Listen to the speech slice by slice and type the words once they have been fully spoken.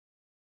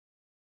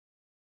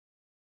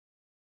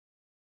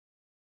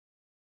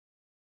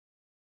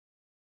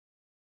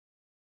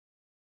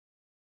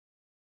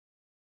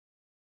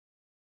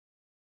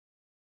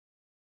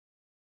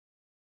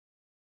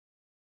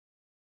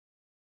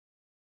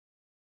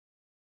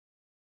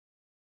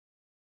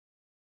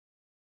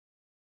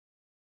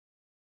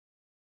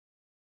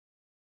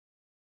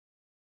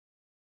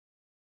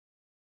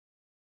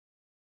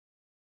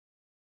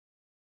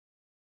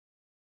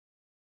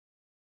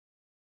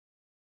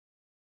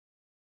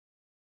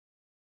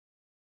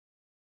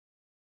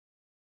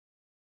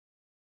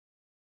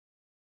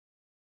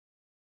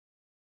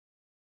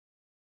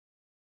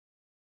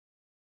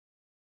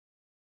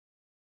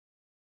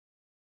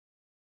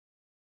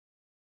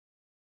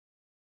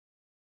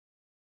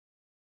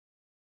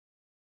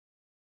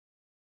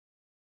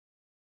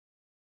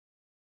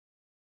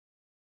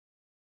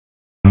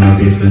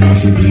me know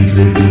she pleased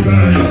with this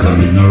eye.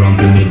 Coming around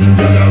to make them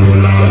gyal a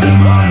roll out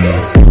them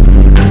eyes.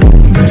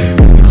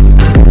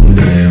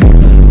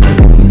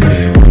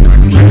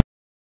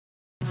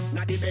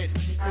 Not the bed,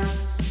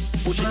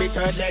 push it the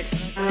third leg.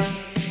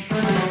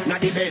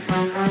 Not the bed,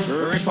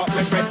 rip up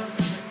my spread.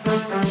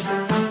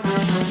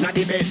 Not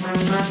the bed,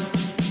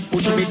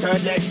 push it the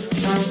third leg.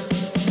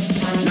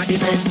 Not the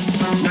bed,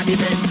 not the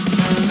bed.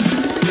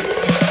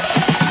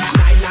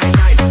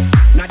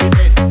 999, not the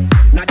bed,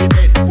 not the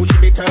bed, push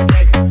it the third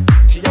leg.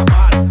 She a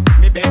ball,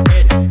 me bed.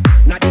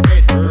 Not the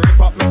bed, rip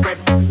up my spread.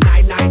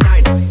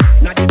 999,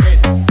 not the bed,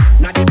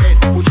 not the bed,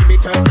 push it the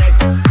third leg.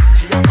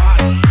 She a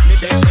ball, me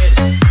bed.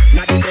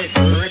 Not the bed,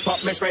 rip up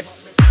my spread.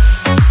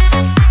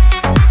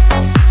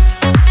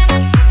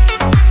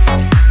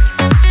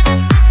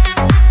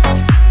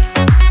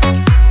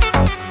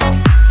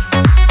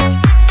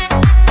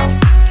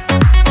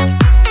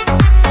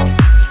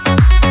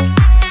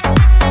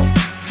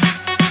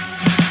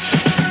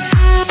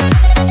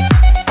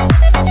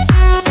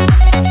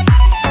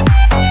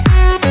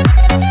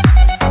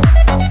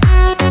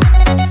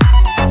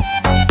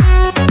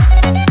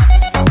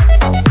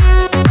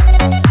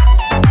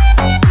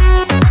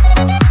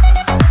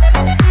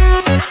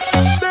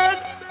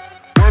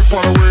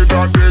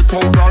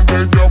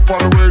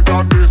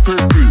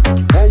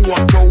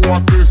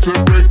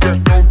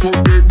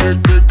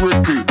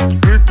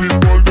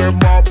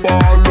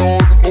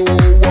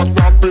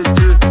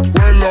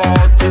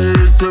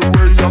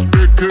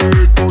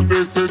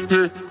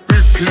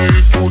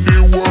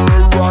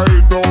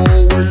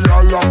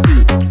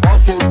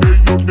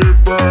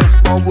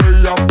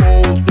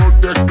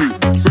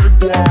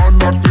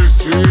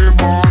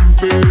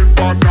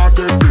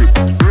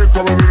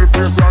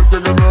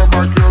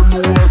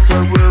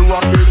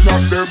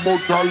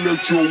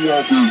 Let you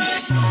walk in.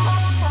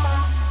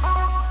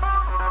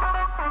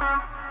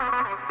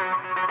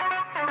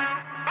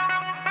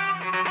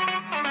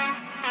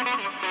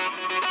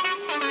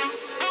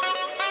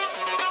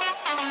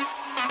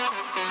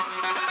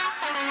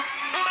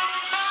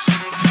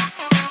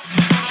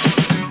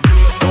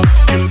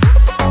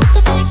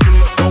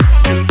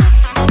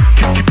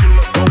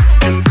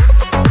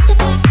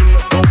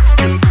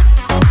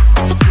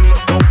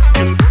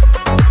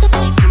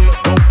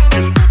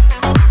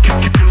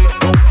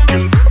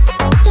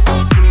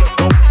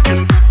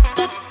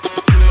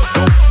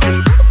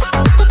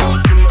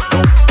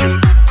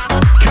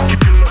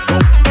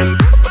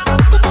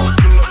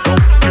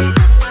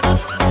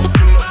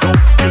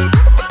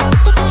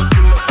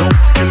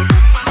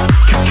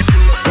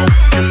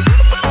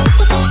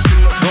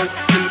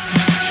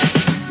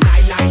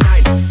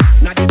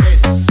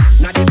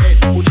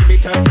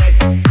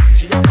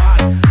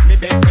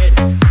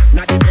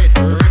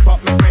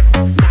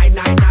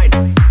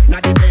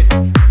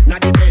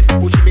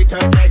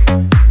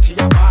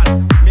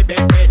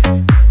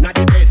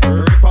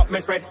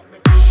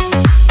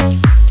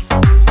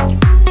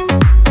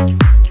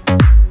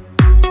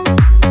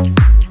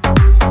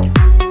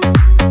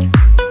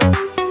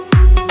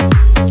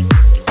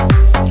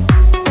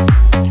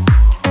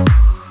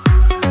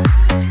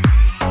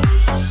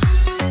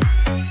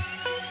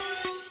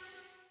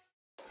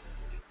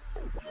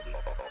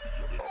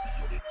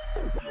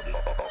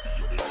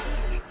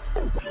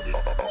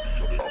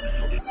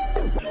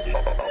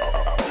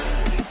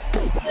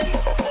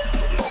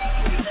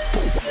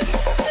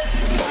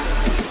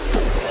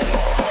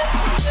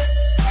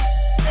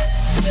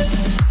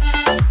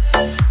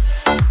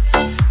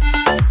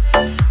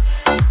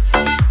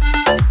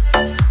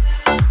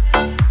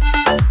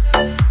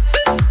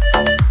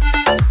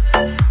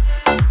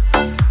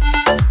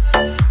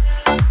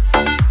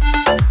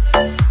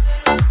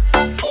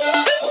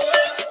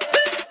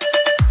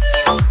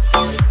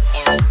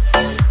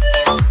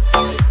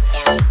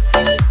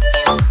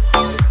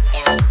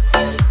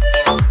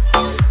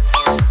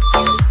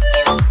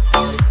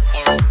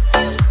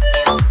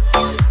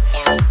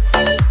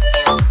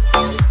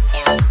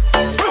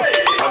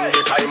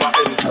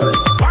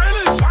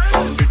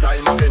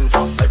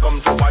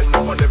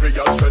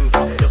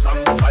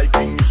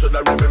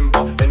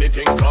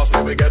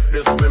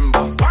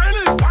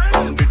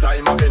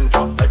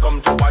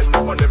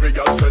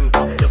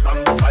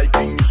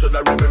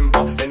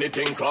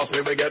 Anything cross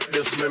me, we get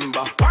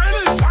dismember.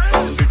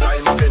 From the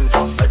time I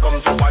enter, I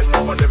come to wine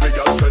up on every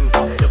girl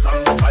center. Yes,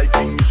 I'm the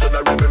Viking, you should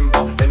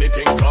remember.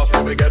 Anything cross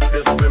me, we get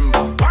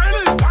dismember.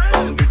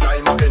 From the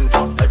time I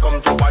enter, I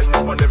come to wine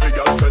up on every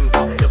girl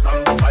center. Yes,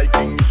 I'm the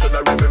Viking, you should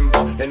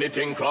remember.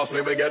 Anything cross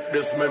me, we get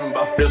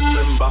dismember.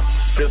 Dismember,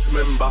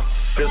 dismember,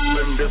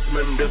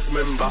 dismember,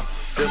 dismember.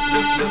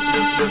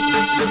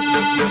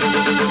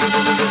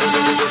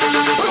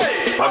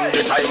 From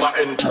the time I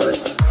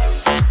enter.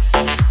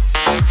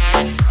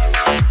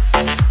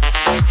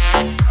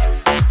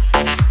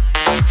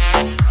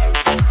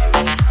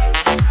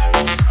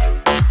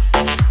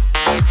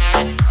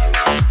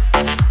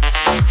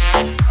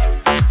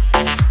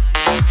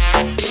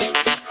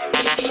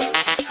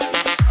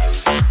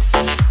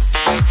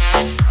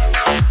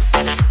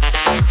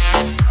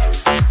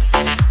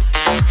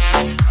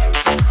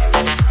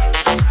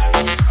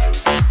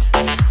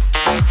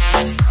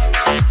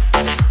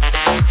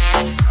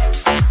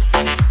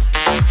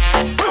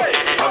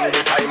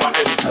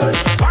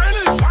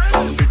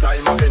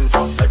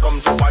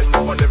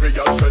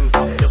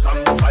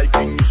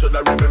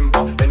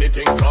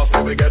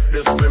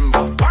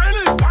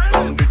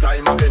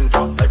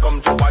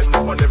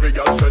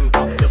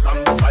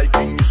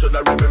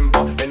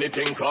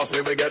 Anything cross me,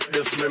 we get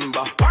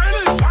dismember.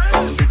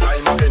 From the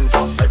time I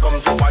enter, I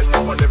come to wind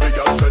up on every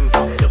girl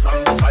center. Yes,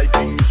 I'm the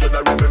Viking, you should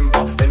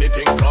remember.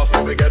 Anything cross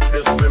me, we get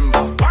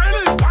dismember.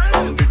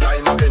 From the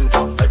time I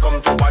enter, I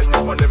come to wind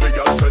up on every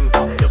girl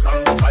center. Yes,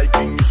 I'm the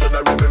Viking, you should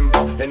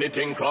remember.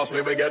 Anything cross me,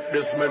 we get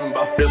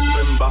dismember.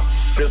 Dismember,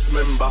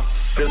 dismember,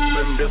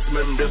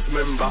 dismember,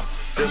 dismember.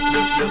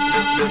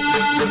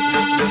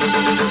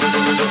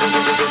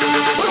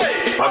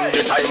 From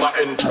the time I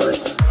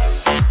enter.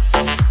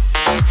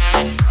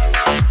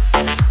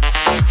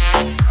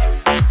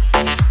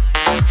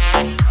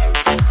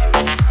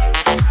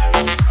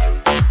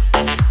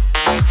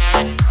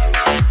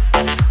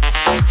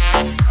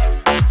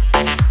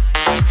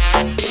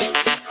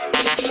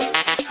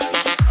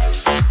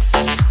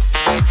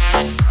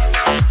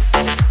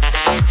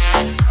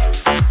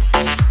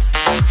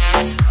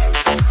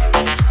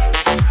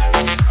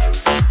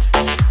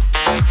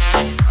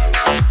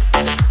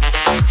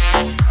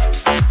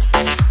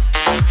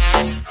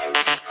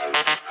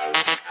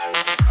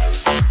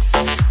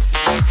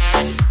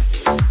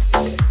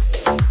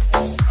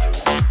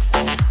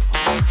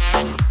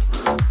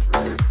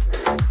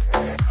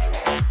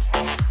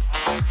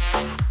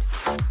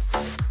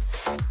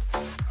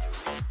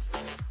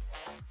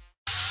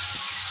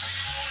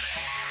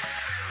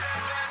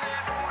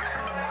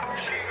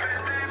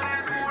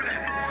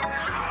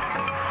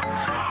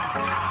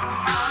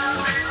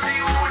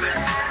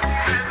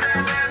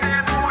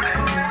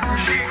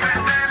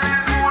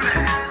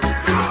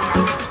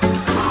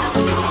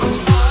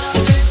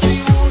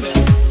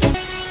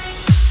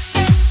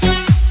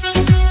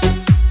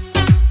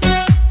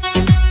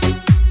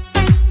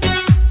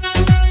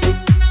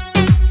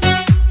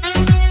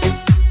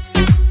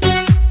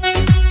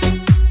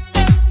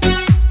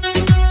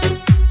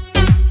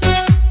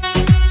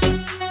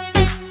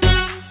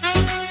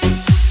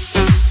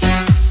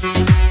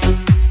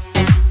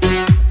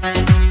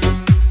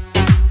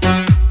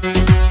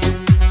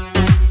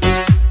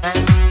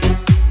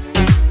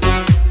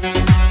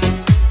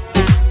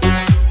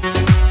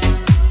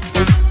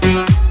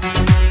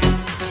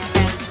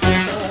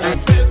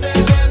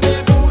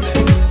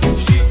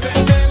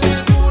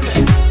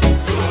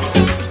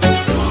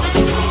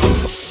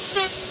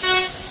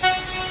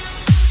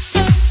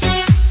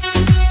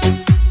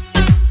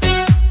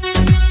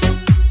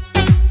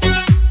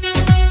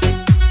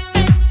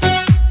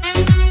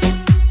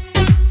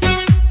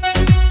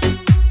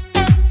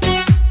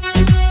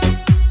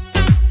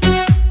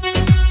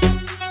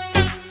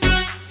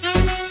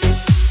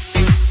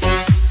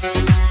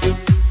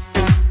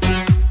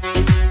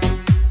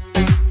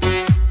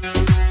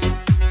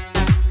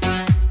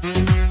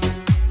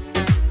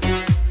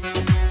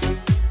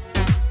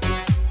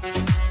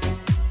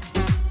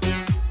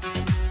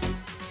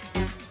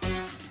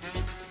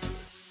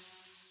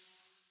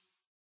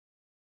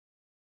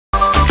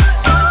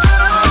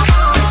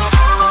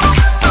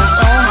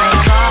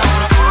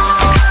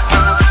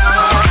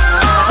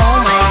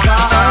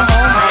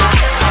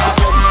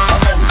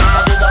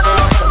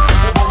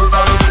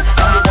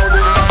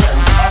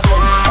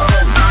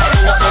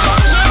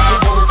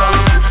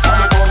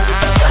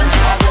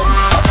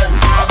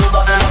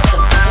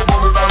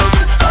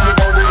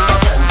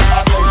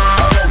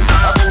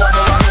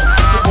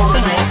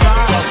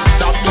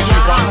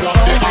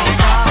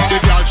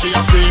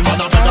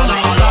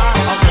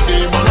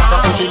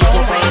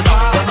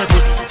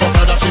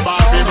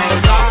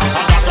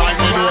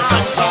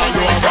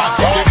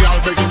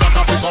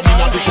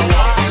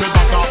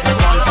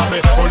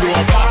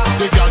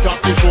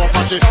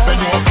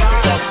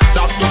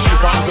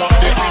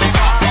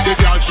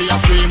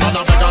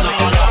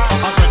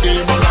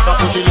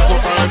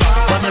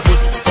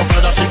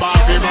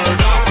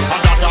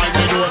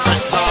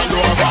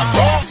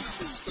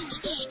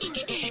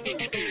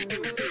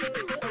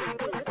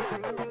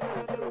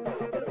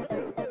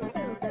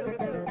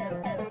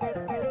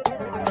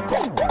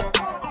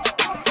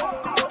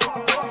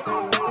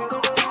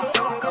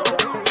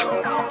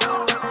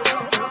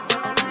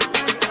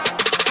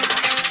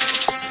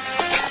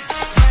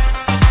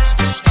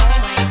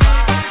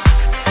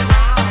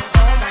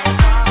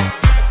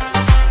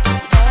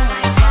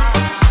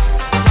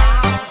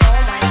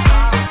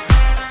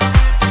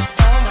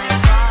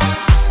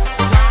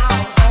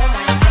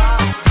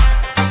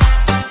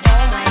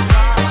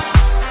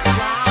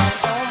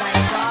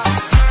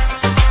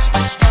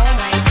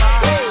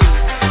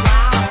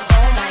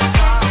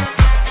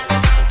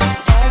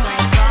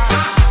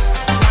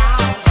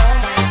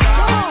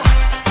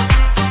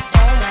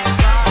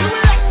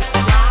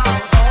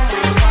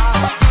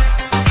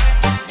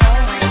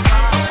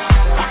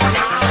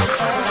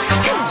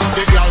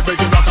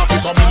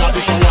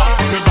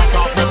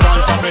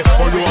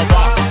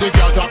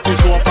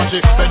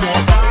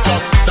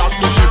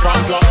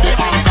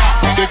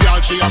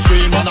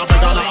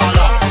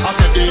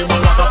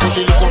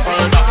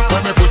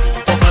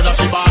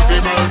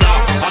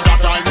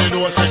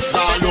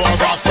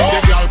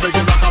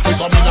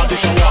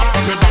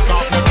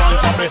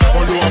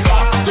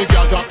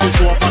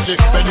 she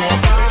bend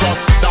over,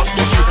 just stop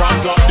the ship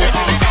and drop the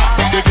anchor.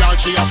 The girl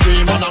she a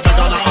scream and a beg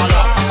and a holler.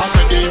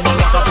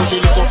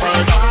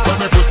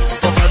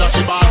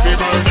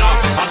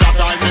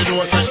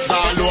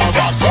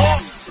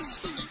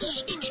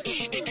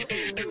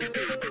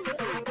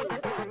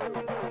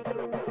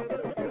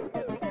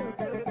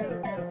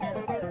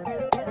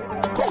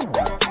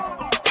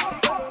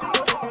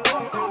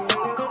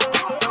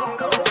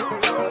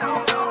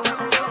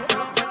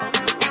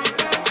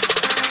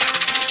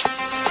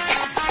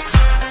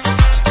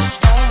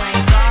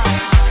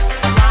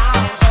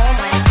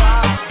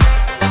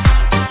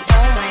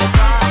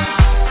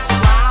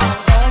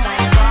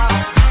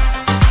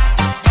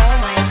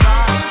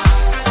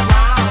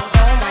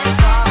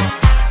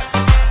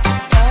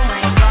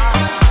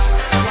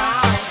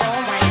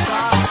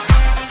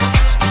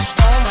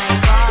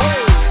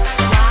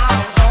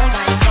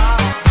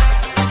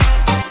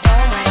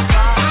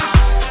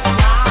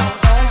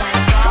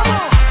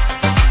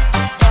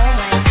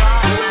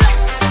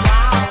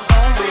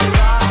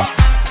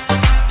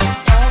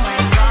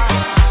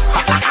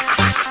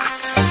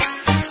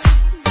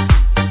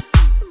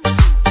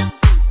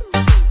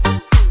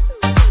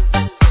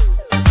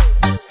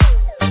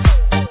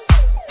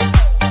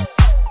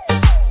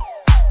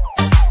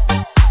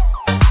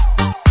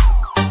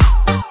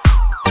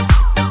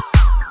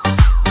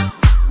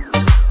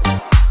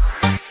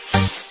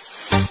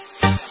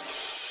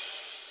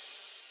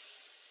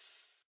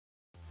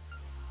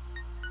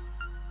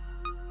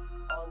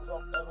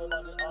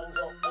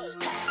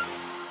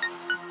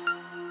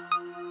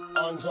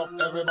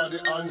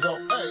 everybody hands up,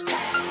 hey.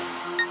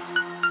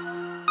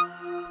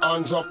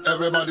 Hands up,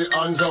 everybody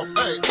hands up,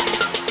 hey.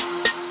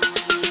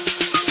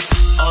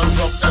 Hands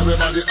up,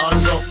 everybody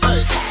hands up,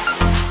 hey.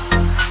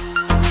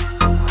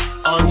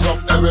 Hands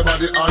up,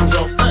 everybody hands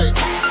up, hey.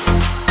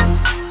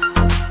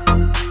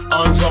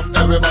 Hands up,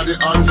 everybody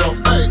hands up,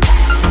 hey.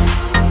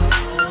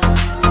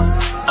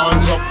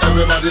 Hands up,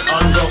 everybody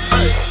hands up,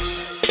 hey.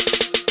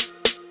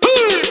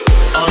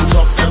 Hands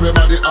up,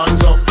 everybody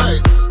hands up, hey.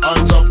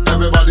 Hands up,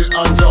 everybody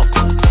hands up.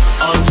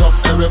 Hands up,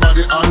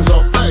 everybody hands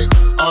up, hey.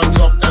 Hands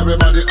up,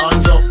 everybody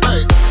hands up,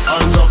 hey.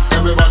 Hands up,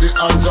 everybody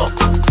hands up.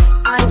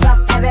 Hands up,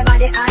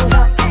 everybody hands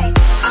up, hey.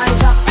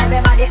 Hands up,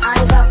 everybody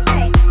hands up,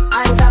 hey.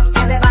 Hands up,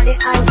 everybody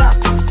hands up.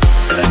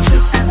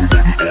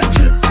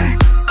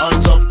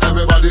 Hands up,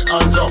 everybody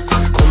hands up.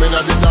 Come in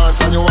at the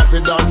dance and you have to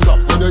dance up.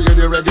 When you hear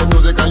the reggae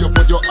music and you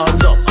put your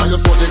hands up, and you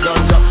smoke the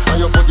ganja and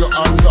you put your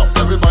hands up.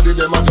 Everybody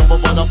them a jump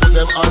up and a put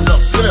them hands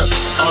up. Yeah.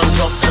 Hands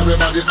up,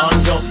 everybody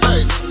hands up,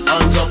 hey.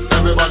 Hands up,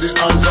 everybody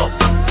hands up.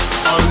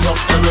 Hands up,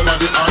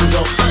 everybody hands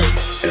up, hey.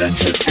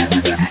 Hands up,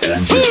 everybody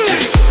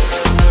hands up.